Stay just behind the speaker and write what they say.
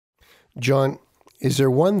John, is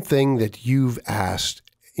there one thing that you've asked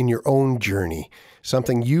in your own journey,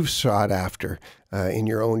 something you've sought after in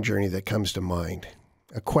your own journey that comes to mind?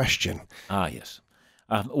 A question. Yes.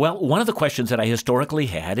 Well, one of the questions that I historically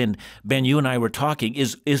had, and Ben, you and I were talking,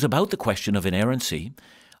 is about the question of inerrancy.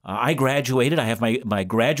 I graduated. I have my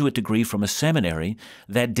graduate degree from a seminary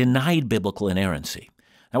that denied biblical inerrancy.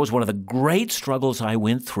 That was one of the great struggles I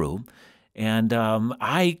went through, and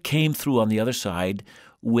I came through on the other side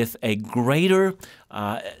with a greater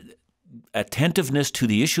attentiveness to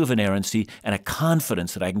the issue of inerrancy and a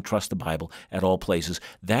confidence that I can trust the Bible at all places.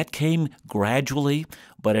 That came gradually,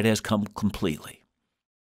 but it has come completely.